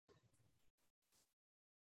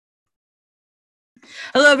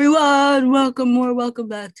Hello, everyone. Welcome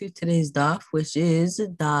back to today's daf, which is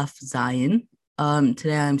daf Zion.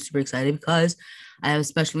 Today I'm super excited because I have a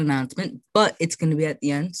special announcement, but it's going to be at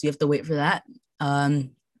the end, so you have to wait for that.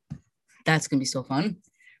 That's going to be so fun.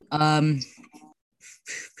 Um,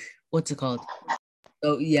 what's it called?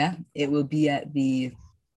 So yeah, it will be at the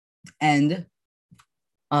end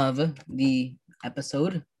of the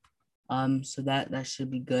episode. So that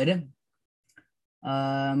should be good.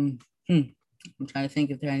 Um, I'm trying to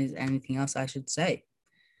think if there is anything else I should say.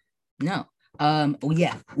 No. Well,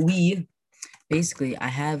 yeah, I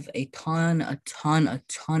have a ton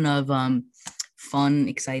of fun,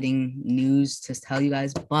 exciting news to tell you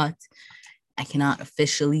guys, but I cannot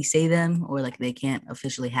officially say them, or like they can't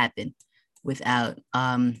officially happen without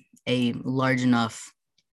a large enough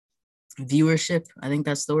viewership. I think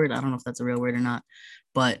that's the word. I don't know if that's a real word or not,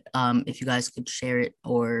 but if you guys could share it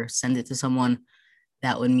or send it to someone,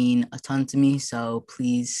 that would mean a ton to me. So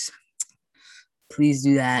please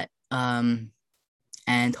do that. And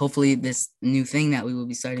hopefully this new thing that we will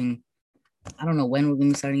be starting, I don't know when we're going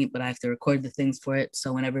to be starting it, but I have to record the things for it.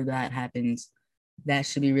 So whenever that happens, that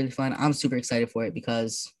should be really fun. I'm super excited for it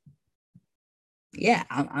because, yeah,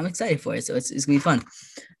 I'm excited for it. So it's going to be fun.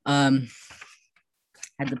 I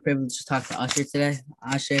had the privilege to talk to Usher today.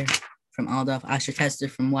 Usher from Aldorf, Usher Tester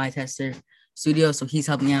from Y Tester Studio. So he's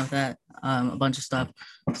helping me out with that, a bunch of stuff.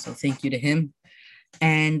 So thank you to him.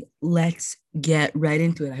 And let's get right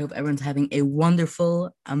into it. I hope everyone's having a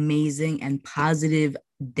wonderful, amazing, and positive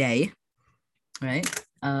day. Right?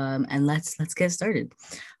 And let's get started.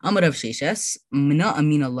 Amar Rav Sheshes, Mina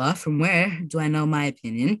Amin Allah. From where do I know my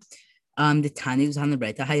opinion? The Tani was on the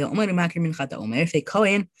Breita. Haya Omer Makir Mincha Omer. If a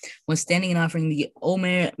Kohen was standing and offering the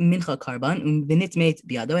Omer Mincha Karban, Vinitmate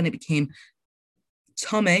Biado, and it became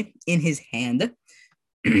Tome in his hand.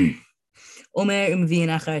 Omer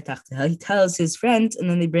he tells his friends, and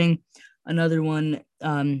then they bring another one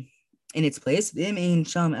in its place. And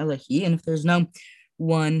if there's no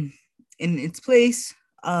one in its place,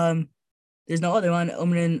 there's no other one.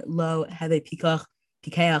 Omrin lo have a pikach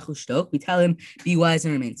we tell him, be wise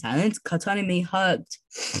and remain silent. Katani me hugged.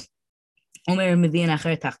 Omer at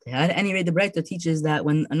any rate, the Breita teaches that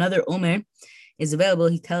when another Omer is available,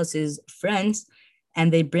 he tells his friends,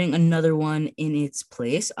 and they bring another one in its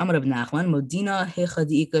place. Amar Rav Nachman, Modina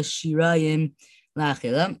hechadika shirayim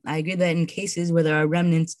lachila. I agree that in cases where there are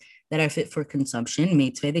remnants that are fit for consumption,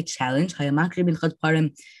 Meitzveh, they challenge Hayamakri binchat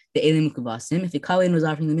parim be'elim kuvasim. If a Kohen was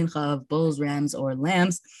offering the mincha of bulls, rams, or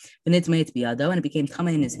lambs, v'nitmeit biyado, and it became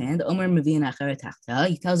tama in his hand, Omer mevi'in acher tachta.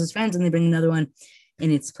 He tells his friends, and they bring another one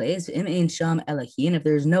in its place. Im ein sham elahi, and if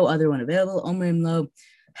there's no other one available, Omer lo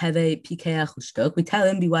have a pikeach ushtok. We tell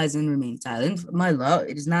him, be wise and remain silent. My law,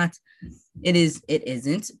 it is not. It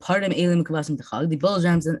isn't. Partim elim kavasim techag. The bulls,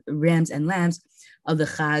 rams, and lambs of the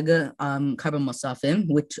chag karban masafim,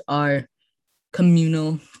 which are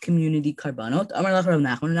community karbanot. Amar lach Rav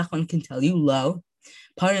Nachman can tell you lo.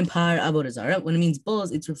 Par and par avodah zara. When it means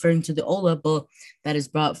bulls, it's referring to the ola bull that is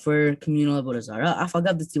brought for communal avodah zara.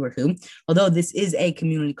 Afagav the tiwarhu. Although this is a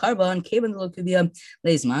community karban, kevan lokavia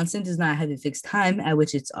leisman, since does not have a fixed time at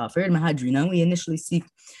which it's offered. Mahadrina, we initially seek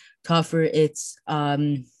to offer its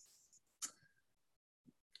in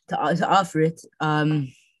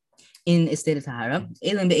a state of tahara.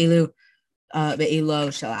 Elim be'elu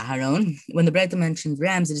be'elo shel Aharon. When the Breita mentions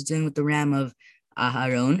rams, it is dealing with the ram of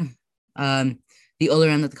Aharon. The Ola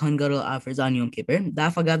ram that the Kohen Gadol offers on Yom Kippur.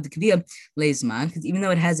 Dafagav the Kaviyah leisman, because even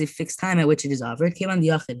though it has a fixed time at which it is offered, came on the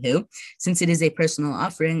Yachid Hu, since it is a personal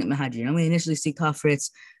offering, Mahadrin, we initially seek to offer it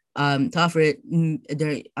in a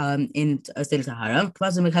state of Tahara.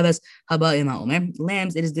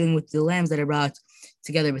 Lambs, it is dealing with the lambs that are brought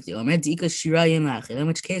together with the Omer. In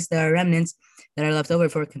which case there are remnants that are left over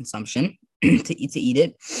for consumption to eat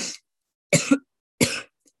it.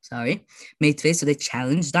 Sorry, Meitzveh, so they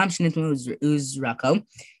challenged Uzrako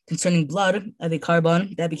concerning blood of a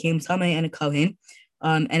karban that became Tameh and a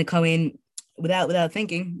Kohen, without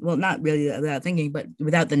thinking, well, not really without thinking, but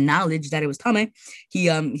without the knowledge that it was Tameh,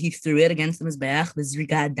 he threw it against the Mizbeach, the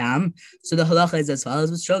Zrika Dam. So the halacha is as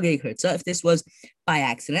follows: with Shogeg Hurtza, if this was by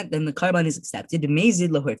accident, then the karban is accepted. Mezid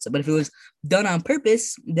Lahurtza, but if it was done on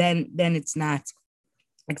purpose, then it's not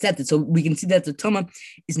accepted. So we can see that the Toma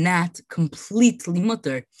is not completely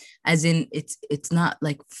mutter, as in it's not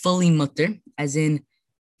like fully mutter, as in,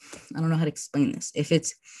 I don't know how to explain this. If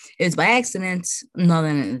it's by accident, no,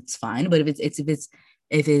 then it's fine. But if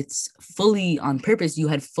it's fully on purpose, you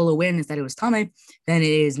had full awareness that it was Tameh, then it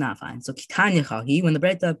is not fine. So Kitanya Chahi, when the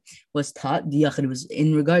Breita was taught, the Yachid was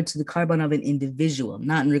in regard to the karban of an individual,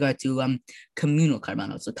 not in regard to communal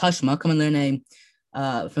karbanot. So Tashma, come and learn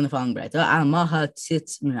from the following braita. Al maha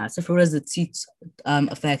tzitz minasa. For what does the tzitz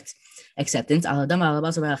affect acceptance? Al adam al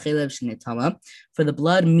basar al chelev shnitama. For the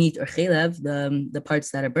blood, meat, or chelev, the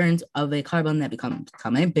parts that are burned of a carbon that become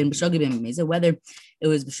tameh. Ben b'shogig ben b'meza. Whether it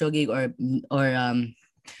was b'shogig or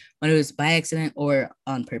when it was by accident or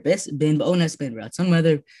on purpose, bin ba'onas bin ratzon,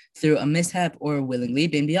 whether through a mishap or willingly,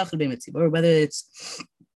 bin biyachid bin mitzibor, whether it's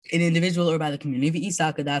an individual or by the community. If you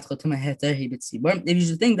should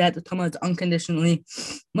think that the tama is unconditionally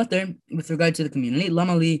mutter with regard to the community,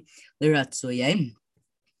 lamali liratzoye.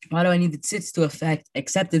 Why do I need the tzitz to affect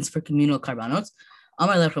acceptance for communal karbanos?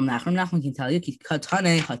 Amar lechem Nachman can tell you, ki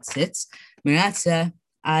katane hatzitz miratze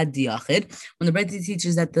ad yachid. When the Breda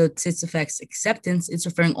teaches that the tzitz affects acceptance, it's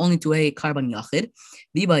referring only to a carbon yachid.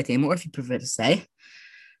 Or if you prefer to say,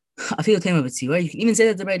 I feel time of it. You can even say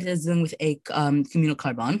that the Breda is dealing with a communal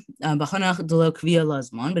carbon,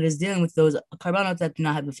 but it's dealing with those carbonot that do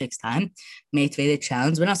not have a fixed time.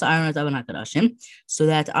 Challenge, so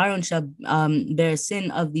that Aaron shall bear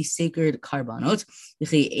sin of the sacred carbonot.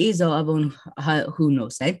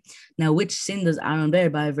 Now, which sin does Aaron bear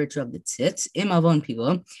by virtue of the tzitz? If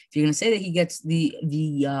you're going to say that he gets the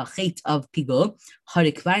chait of pigol, but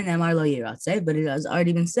it has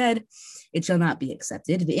already been said, it shall not be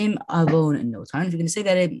accepted. V'im avon notar. If you're going to say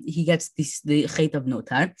that he gets the chait of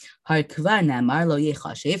notar, har kvar namar lo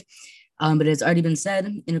yechashiv. But it's already been said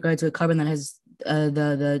in regard to a carbon that has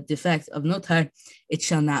the defect of notar, it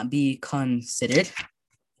shall not be considered.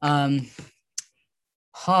 Ha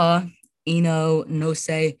ino no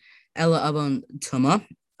say ella avon tuma.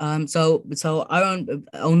 So Aaron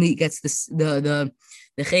only gets the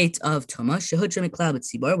chait of Tuma, Shehudra Miklab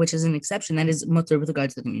Tzibor, which is an exception that is mutter with regard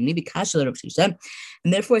to the community, because Rav Shisha,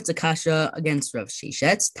 and therefore it's a kasha against Rav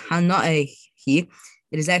Shisha. It's Tanae he.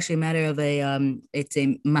 It is actually a matter of it's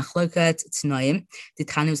a machlokat tnaim. The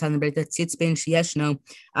Tanu is having the tzitz ben sheyeshno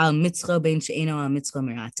al mitzcha ben she'eno al mitzcha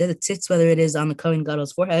mirate. The tzitz, whether it is on the Kohen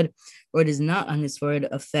Gadol's forehead or it is not on his forehead,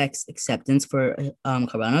 affects acceptance for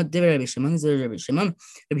karbanon. Divrei Rabbi Shimon, Rabbi Shimon.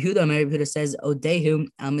 Rabbi Huda says odehu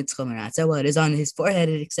al mitzcha mirate. Well, it is on his forehead,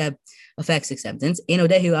 it affects acceptance. Ein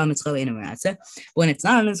odehu al mitzcha eno mirate. When it's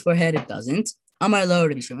not on his forehead, it doesn't. Amar lo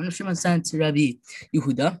Rabbi Shimon. Rabbi Shimon said to Rabbi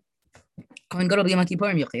Yehuda,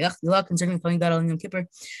 the law concerning Kohen Gadol on Yom Kippur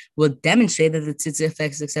will demonstrate that the tzitz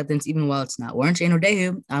affects acceptance even while it's not worn. It's not on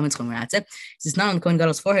the Kohen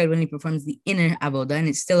Gadol's forehead when he performs the inner avodah, and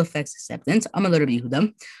it still affects acceptance. Set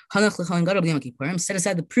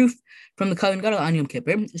aside the proof from the Kohen Gadol on Yom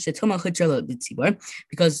Kippur,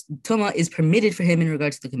 because Tuma is permitted for him in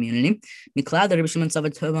regards to the community.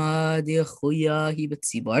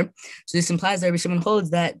 So this implies that Rabbi Shimon holds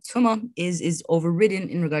that Tuma is overridden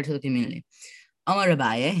in regard to the community. Amar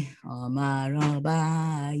Abaye. I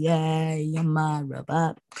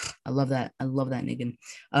love that niggin.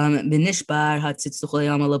 Benishbar hatzitz the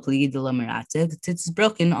tzitz is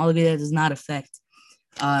broken. All of it does not affect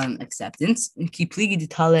acceptance. When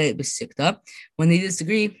they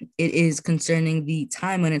disagree, it is concerning the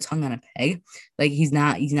time when it's hung on a peg, like he's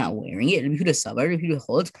not wearing it. Rehuda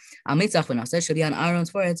holds should be on Aaron's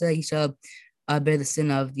forehead, so he shall bear the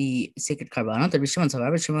sin of the sacred carbonot. Rabbi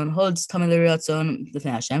Shimon holds Tamid L'Ratzon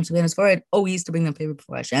L'fnei Hashem, so he on his forehead always to bring them favor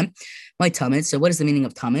before Hashem. My Tamid. So what is the meaning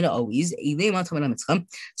of Tamid? Always.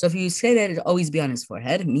 So if you say that it always be on his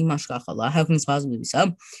forehead, how can this possibly be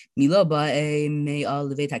so? Does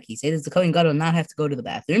the Kohen Gadol not have to go to the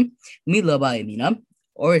bathroom?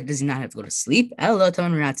 Or does he not have to go to sleep? Rather,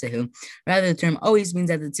 the term always means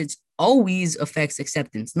that it always affects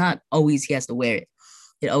acceptance, not always he has to wear it.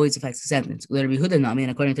 It always affects acceptance. According to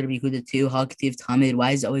Rabbi Yehuda too, Haktiv Tamid,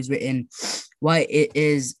 why is it always written? Why it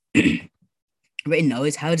is written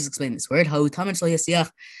always? How does it explain this word? According to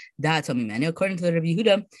Rabbi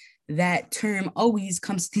Yehuda, that term always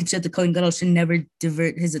comes to teach that the Kohen Gadol should never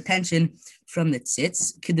divert his attention from the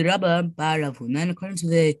tzitz. Kidrabba bar Rav Huna, and according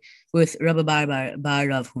to with Rabba bar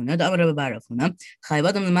Rav Huna, the Rabba bar Rav Huna,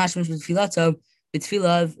 Chayvadam l'mashmish b'tfilato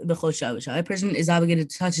b'tfilav b'chol shah. A person is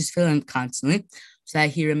obligated to touch his tefillin constantly, so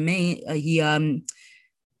that he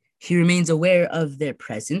remains aware of their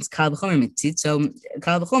presence. Kal v'chomer mitzit. So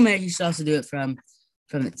kal v'chomer, he should also do it from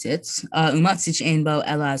the tzitz. Umatzich ein bo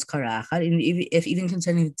elaz karachad. If even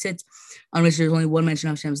concerning the tzitz, on which there's only one mention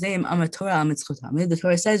of Hashem's name, Amar Torah Amitzchotamid, the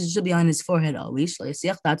Torah says it should be on his forehead always, which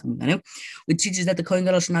teaches that the Kohen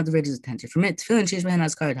Gadol should not divert his attention from it. Tefillin sheish behen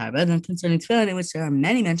azkarat harba. Then concerning tefillin, in which there are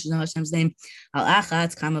many mentions of Hashem's name, al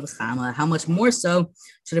achatz kama v'chama. How much more so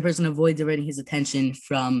should a person avoid diverting his attention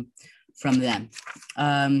from them?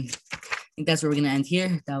 I think that's where we're going to end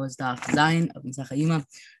here. That was Daf Zayin of Yoma.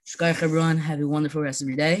 Shkar everyone. Have a wonderful rest of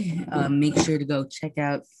your day. Make sure to go check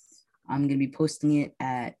out I'm gonna be posting it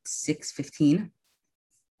at 6:15.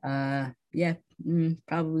 Yeah,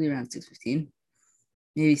 probably around 6:15,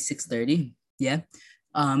 maybe 6:30. Yeah.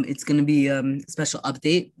 It's gonna be a special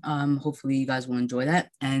update. Hopefully you guys will enjoy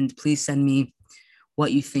that, and please send me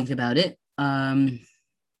what you think about it.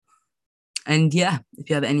 And yeah, if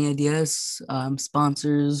you have any ideas,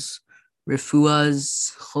 sponsors,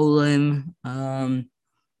 refuas, cholim,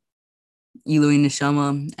 Eloi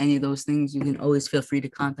Neshama, any of those things, you can always feel free to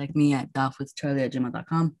contact me at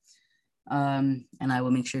dafwithcharlie@gmail.com. And I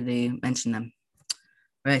will make sure they mention them.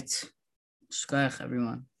 Right. Shkoyach,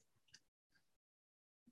 everyone.